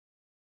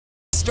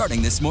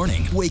Starting this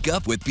morning, wake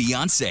up with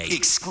Beyonce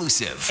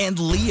exclusive and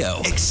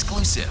Leo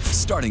exclusive.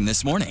 Starting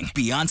this morning,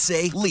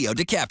 Beyonce, Leo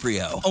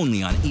DiCaprio,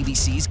 only on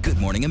ABC's Good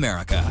Morning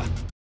America.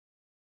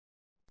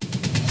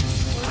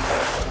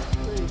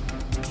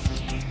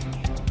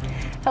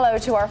 Hello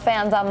to our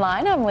fans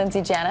online. I'm Lindsay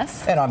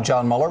Janis. And I'm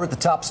John Muller with the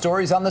top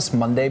stories on this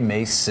Monday,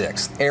 May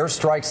 6th.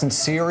 Airstrikes in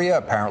Syria,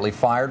 apparently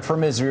fired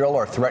from Israel,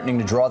 are threatening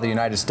to draw the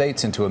United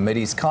States into a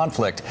Mideast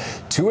conflict.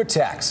 2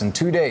 attacks in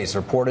 2 days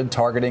reported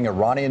targeting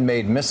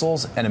Iranian-made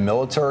missiles and a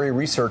military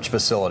research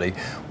facility.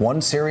 One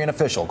Syrian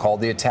official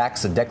called the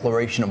attacks a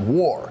declaration of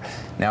war.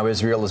 Now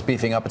Israel is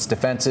beefing up its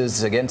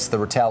defenses against the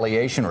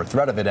retaliation, or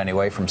threat of it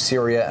anyway, from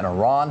Syria and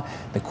Iran.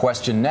 The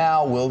question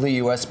now, will the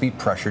U.S. be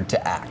pressured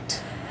to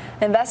act?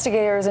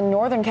 Investigators in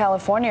Northern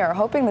California are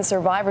hoping the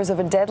survivors of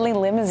a deadly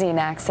limousine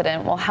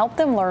accident will help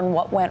them learn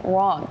what went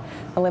wrong.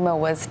 The limo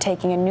was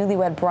taking a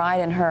newlywed bride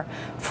and her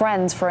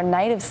friends for a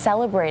night of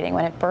celebrating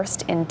when it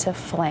burst into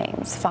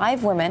flames.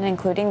 5 women,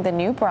 including the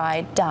new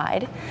bride,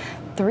 died.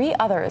 3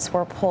 others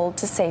were pulled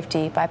to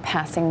safety by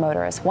passing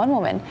motorists. 1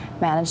 woman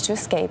managed to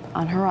escape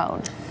on her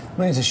own.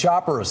 Millions of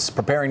shoppers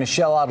preparing to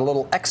shell out a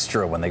little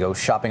extra when they go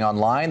shopping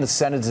online. The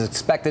Senate is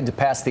expected to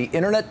pass the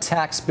internet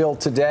tax bill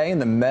today,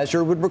 and the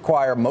measure would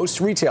require most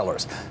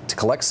retailers to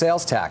collect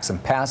sales tax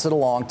and pass it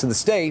along to the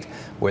state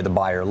where the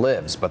buyer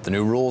lives. But the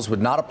new rules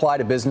would not apply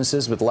to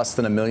businesses with less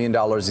than $1 million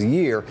a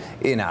year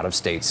in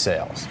out-of-state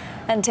sales.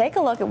 And take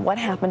a look at what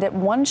happened at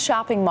one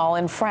shopping mall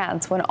in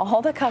France when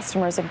all the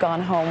customers had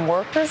gone home.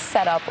 Workers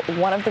set up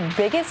one of the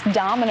biggest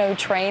domino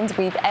trains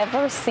we've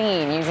ever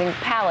seen, using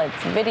pallets,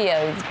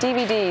 videos,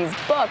 DVDs,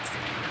 books,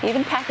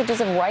 even packages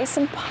of rice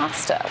and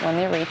pasta when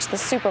they reached the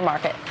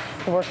supermarket.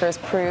 The workers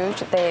proved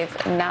they're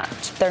not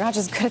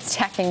just good at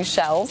stacking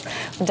shelves.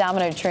 The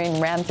domino train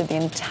ran through the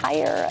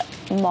entire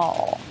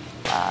mall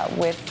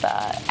with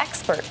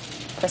expert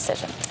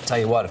precision. Tell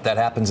you what, if that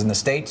happens in the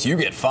States, you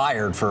get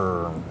fired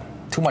for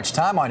too much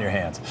time on your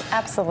hands.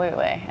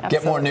 Absolutely.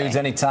 Get more news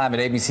anytime at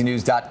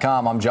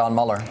abcnews.com. I'm John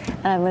Muller.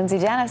 And I'm Lindsay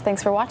Janis.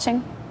 Thanks for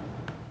watching.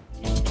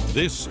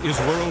 This is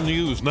World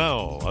News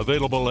Now,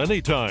 available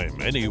anytime,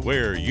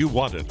 anywhere you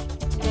want it.